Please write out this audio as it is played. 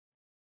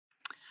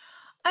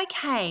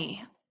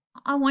Okay,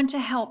 I want to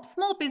help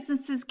small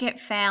businesses get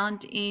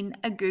found in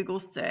a Google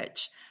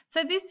search.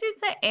 So, this is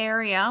the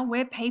area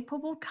where people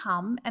will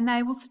come and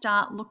they will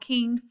start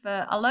looking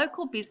for a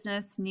local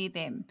business near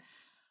them.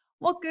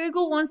 What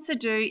Google wants to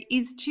do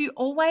is to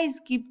always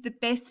give the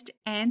best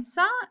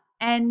answer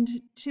and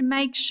to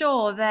make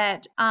sure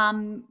that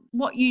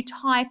what you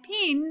type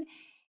in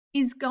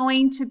is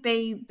going to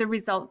be the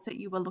results that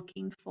you were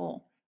looking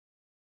for.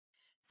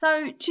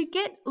 So, to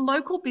get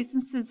local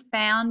businesses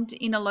found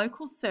in a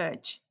local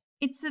search,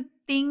 it's a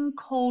thing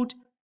called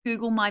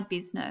Google My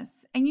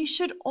Business, and you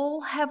should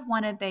all have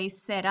one of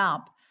these set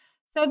up.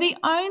 So, the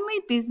only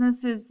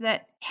businesses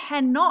that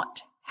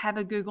cannot have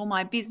a Google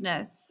My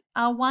Business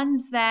are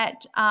ones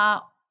that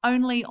are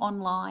only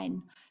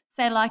online.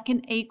 Say, like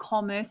an e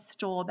commerce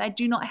store, they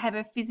do not have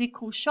a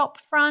physical shop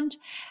front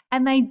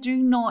and they do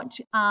not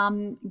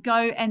go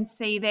and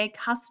see their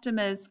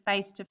customers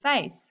face to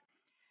face.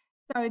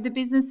 So the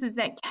businesses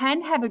that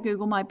can have a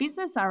Google My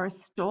Business are a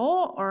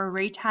store or a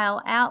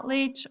retail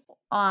outlet,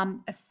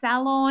 a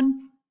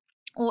salon,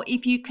 or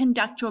if you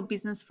conduct your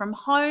business from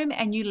home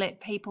and you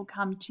let people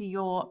come to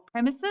your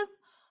premises,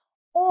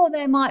 or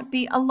there might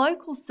be a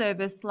local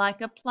service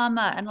like a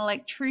plumber, an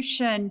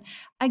electrician,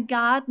 a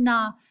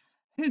gardener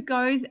who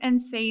goes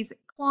and sees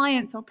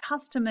clients or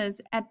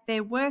customers at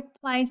their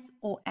workplace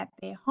or at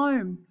their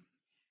home.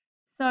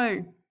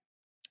 So,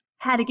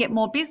 how to get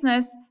more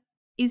business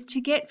is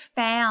to get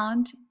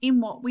found in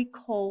what we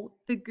call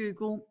the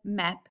Google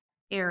Map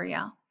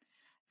area.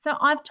 So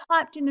I've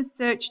typed in the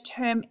search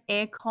term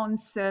aircon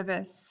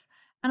service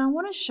and I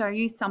want to show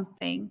you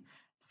something.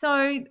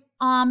 So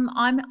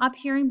I'm up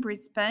here in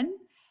Brisbane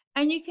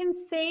and you can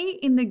see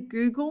in the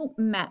Google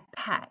Map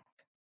pack,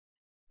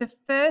 the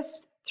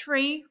first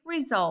three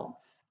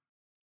results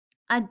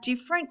are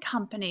different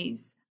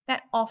companies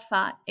that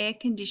offer air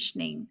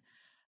conditioning.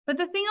 But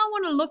the thing I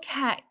want to look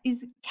at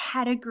is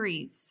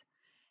categories.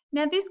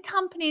 Now, this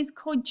company is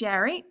called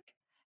Jarrick,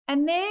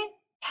 and their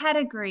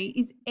category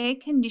is air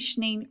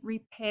conditioning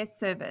repair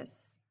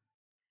service.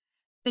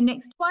 The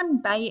next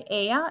one, Bay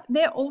Air,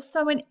 they're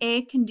also an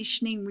air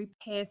conditioning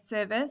repair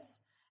service.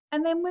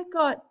 And then we've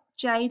got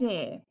Jade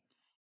Air,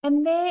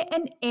 and they're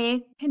an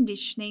air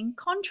conditioning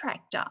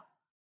contractor.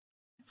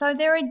 So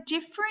there are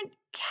different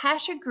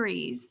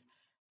categories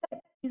that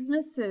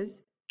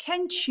businesses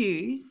can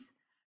choose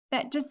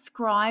that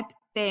describe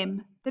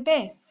them the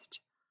best.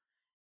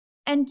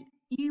 And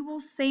you will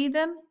see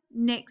them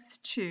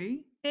next to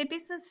their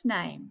business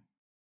name.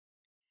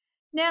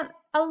 Now,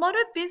 a lot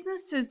of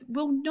businesses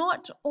will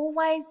not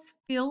always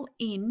fill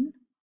in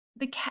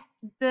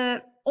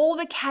all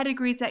the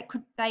categories that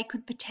they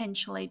could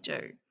potentially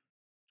do.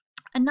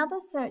 Another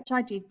search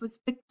I did was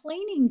for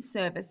cleaning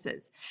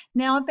services.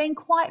 Now, I've been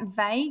quite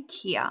vague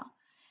here,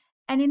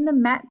 and in the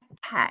map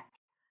pack,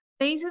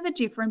 these are the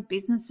different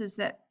businesses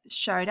that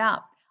showed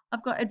up.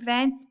 I've got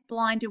advanced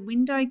blind and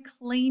window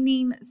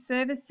cleaning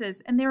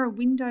services, and they're a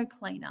window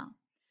cleaner.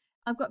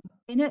 I've got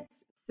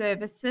Bennett's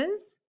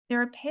services,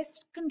 they're a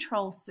pest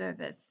control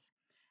service.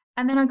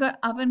 And then I've got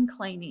oven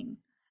cleaning,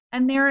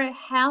 and they're a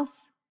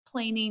house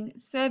cleaning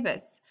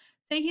service.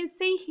 So you can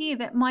see here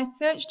that my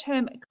search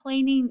term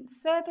cleaning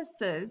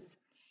services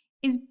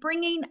is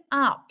bringing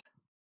up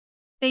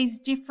these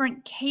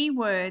different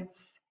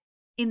keywords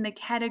in the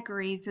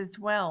categories as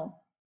well.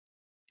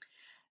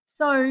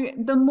 So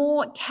the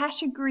more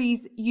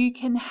categories you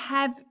can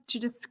have to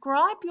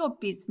describe your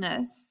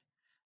business,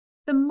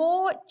 the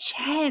more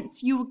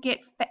chance you will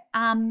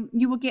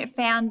get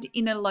found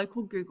in a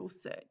local Google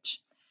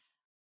search.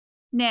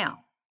 Now,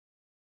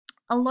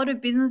 a lot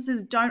of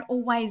businesses don't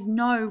always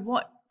know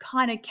what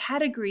kind of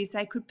categories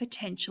they could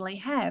potentially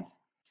have.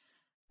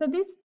 So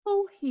this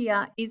tool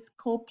here is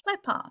called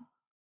Plepper.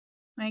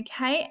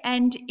 Okay,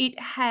 and it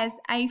has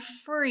a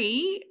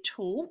free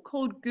tool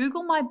called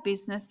Google My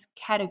Business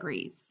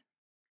Categories.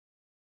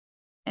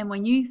 And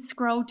when you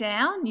scroll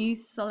down, you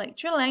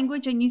select your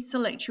language and you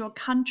select your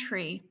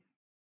country.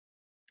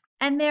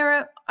 And there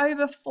are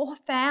over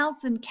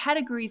 4,000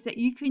 categories that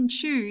you can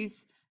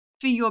choose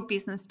for your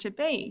business to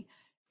be.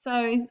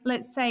 So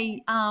let's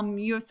say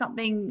you're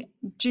something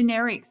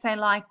generic, say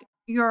like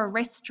you're a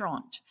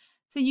restaurant.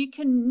 So you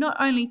can not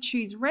only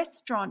choose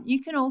restaurant,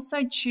 you can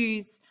also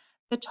choose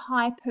the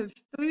type of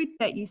food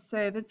that you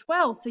serve as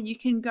well. So you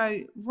can go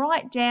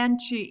right down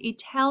to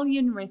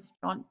Italian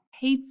restaurant,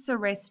 pizza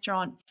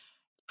restaurant,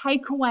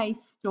 takeaway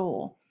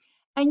store,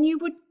 and you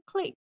would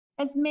click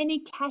as many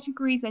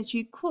categories as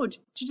you could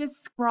to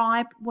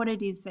describe what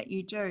it is that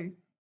you do.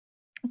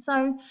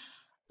 So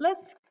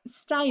let's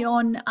stay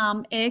on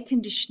air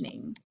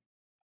conditioning.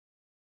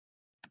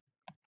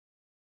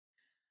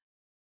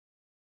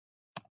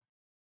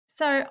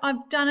 So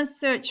I've done a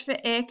search for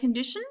air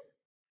condition,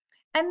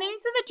 and these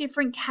are the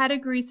different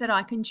categories that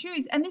I can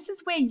choose. And this is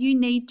where you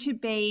need to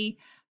be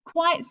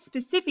quite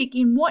specific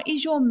in what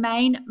is your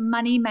main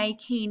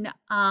money-making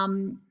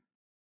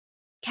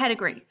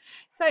category.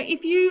 So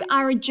if you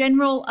are a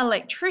general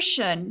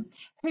electrician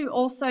who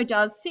also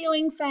does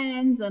ceiling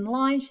fans and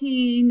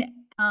lighting,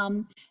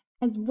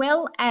 as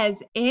well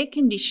as air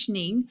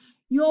conditioning,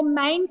 your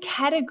main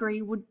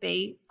category would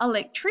be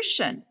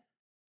electrician.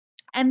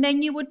 And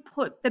then you would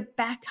put the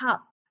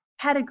backup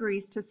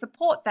categories to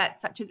support that,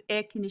 such as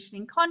air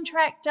conditioning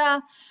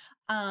contractor,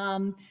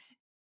 um,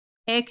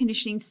 air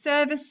conditioning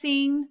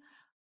servicing,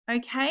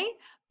 okay?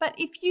 But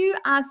if you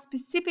are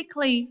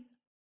specifically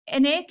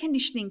an air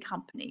conditioning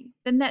company,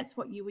 then that's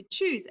what you would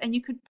choose. And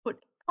you could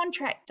put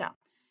contractor.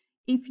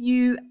 If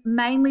you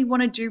mainly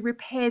want to do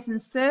repairs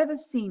and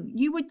servicing,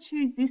 you would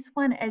choose this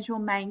one as your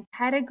main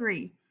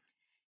category.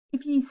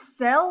 If you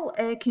sell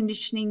air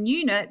conditioning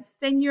units,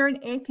 then you're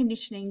an air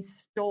conditioning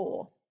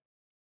store.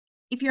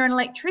 If you're an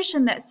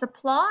electrician that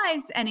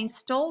supplies and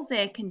installs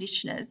air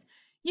conditioners,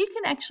 you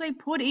can actually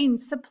put in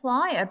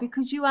supplier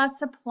because you are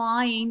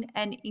supplying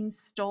and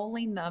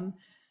installing them.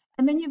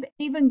 And then you've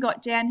even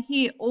got down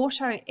here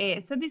auto air.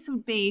 So this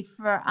would be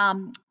for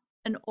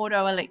an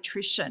auto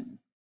electrician.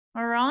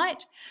 All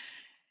right.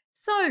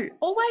 So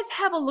always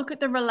have a look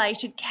at the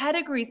related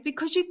categories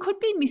because you could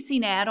be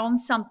missing out on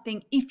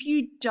something if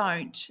you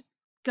don't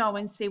go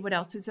and see what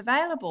else is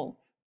available.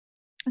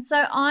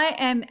 So I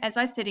am, as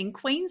I said, in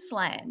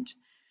Queensland.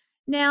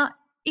 Now,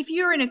 if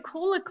you're in a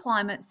cooler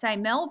climate, say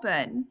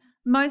Melbourne,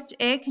 most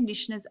air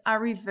conditioners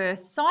are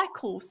reverse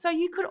cycle. So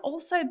you could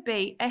also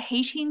be a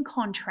heating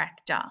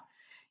contractor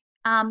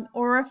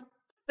or a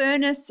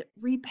furnace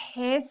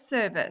repair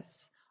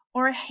service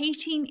or a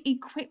heating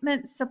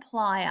equipment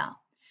supplier.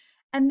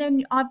 And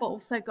then I've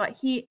also got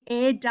here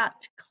air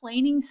duct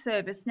cleaning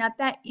service. Now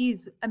that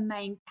is a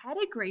main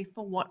category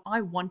for what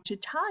I want to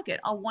target.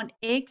 I want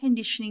air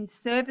conditioning,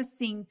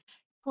 servicing,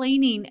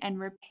 cleaning and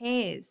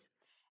repairs.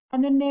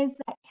 And then there's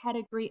that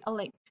category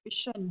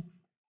electrician.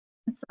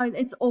 So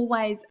it's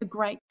always a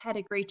great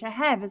category to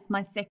have as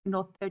my second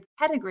or third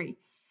category.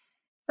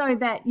 So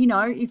that,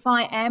 if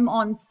I am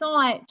on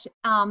site,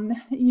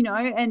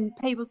 and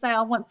people say,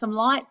 I want some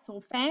lights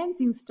or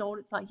fans installed,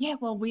 it's like, yeah,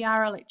 well, we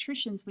are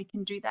electricians, we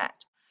can do that.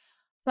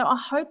 So I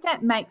hope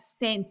that makes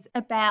sense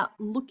about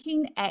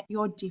looking at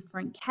your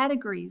different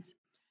categories.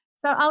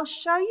 So I'll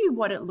show you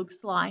what it looks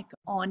like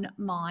on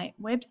my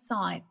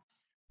website.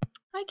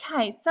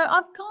 Okay, so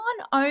I've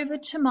gone over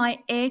to my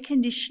air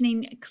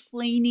conditioning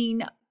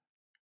cleaning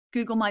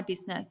Google My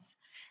Business.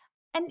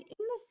 And in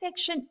the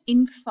section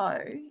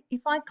info,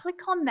 if I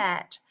click on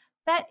that,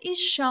 that is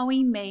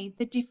showing me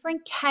the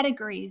different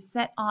categories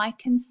that I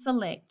can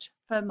select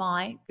for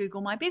my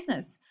Google My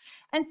Business.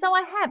 And so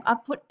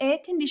I've put air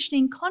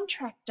conditioning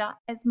contractor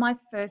as my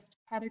first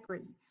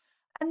category.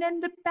 And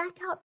then the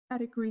backup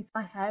categories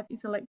I have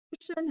is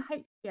electrician,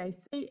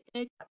 HVAC,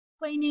 air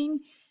cleaning,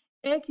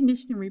 air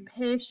conditioning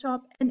repair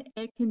shop, and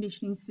air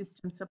conditioning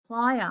system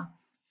supplier.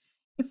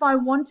 If I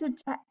wanted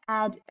to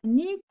add a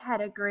new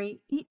category,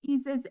 it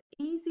is as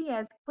easy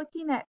as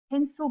clicking that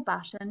pencil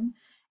button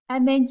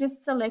and then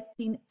just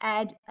selecting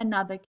add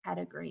another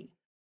category.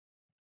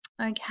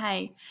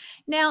 Okay,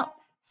 now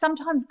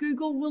sometimes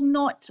Google will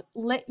not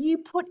let you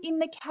put in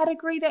the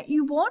category that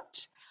you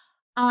want.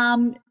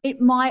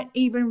 It might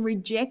even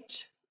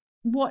reject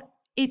what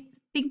it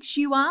thinks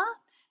you are.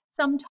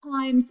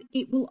 Sometimes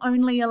it will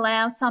only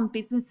allow some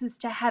businesses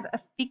to have a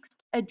fixed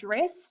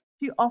address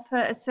to offer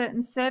a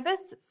certain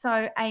service.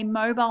 So a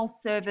mobile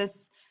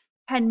service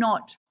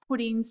cannot put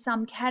in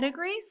some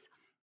categories.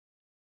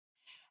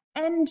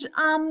 And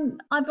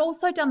I've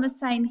also done the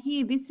same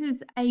here. This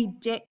is a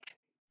deck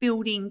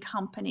building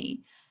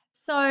company.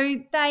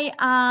 So they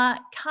are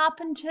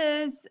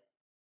carpenters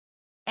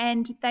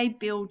and they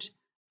build.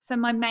 So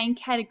my main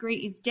category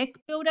is deck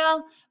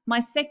builder. My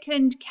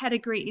second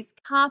category is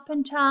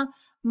carpenter.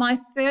 My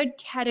third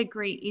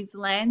category is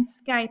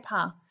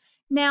landscaper.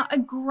 Now, a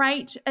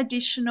great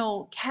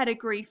additional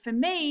category for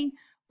me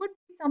would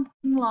be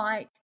something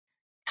like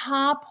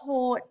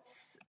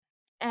carports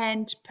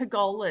and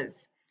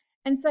pergolas.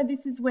 And so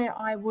this is where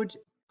I would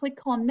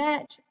click on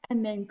that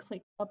and then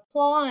click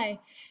apply.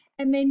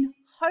 And then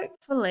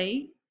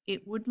hopefully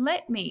it would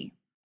let me.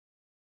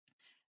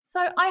 So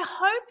I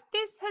hope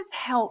this has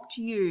helped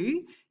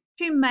you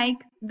to make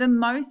the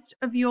most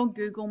of your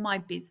Google My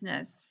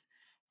Business.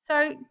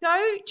 So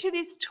go to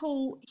this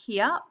tool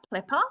here,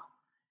 Plepper.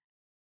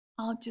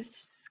 I'll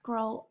just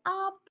scroll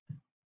up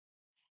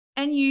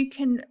and you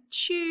can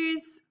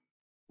choose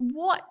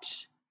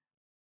what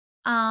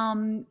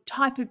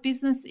type of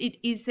business it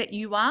is that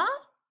you are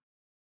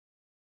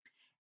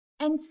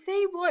and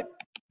see what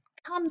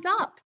comes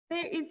up.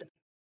 There is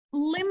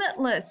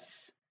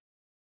limitless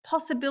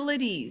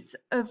possibilities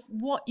of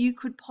what you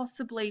could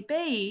possibly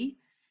be.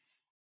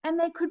 And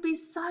there could be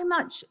so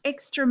much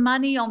extra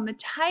money on the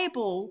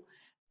table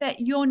that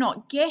you're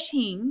not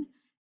getting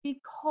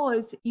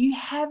because you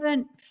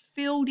haven't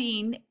filled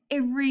in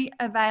every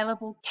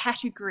available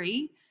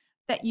category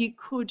that you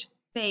could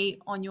be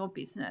on your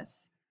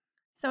business.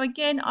 So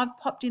again, I've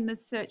popped in the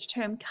search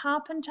term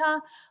carpenter.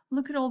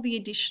 Look at all the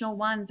additional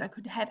ones. I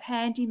could have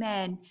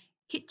handyman,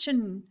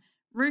 kitchen,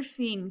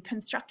 roofing,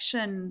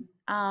 construction,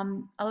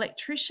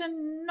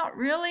 electrician, not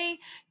really,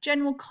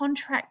 general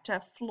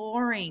contractor,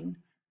 flooring.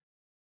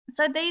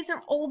 So these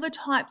are all the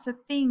types of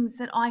things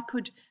that I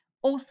could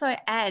also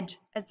add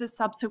as a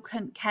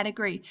subsequent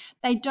category.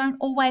 They don't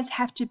always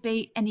have to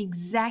be an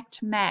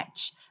exact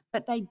match,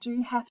 but they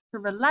do have to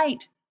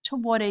relate to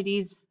what it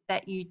is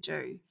that you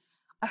do.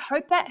 I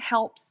hope that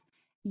helps.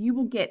 You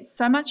will get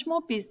so much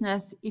more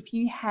business if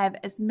you have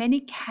as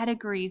many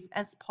categories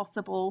as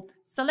possible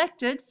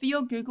selected for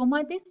your Google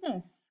My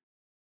Business.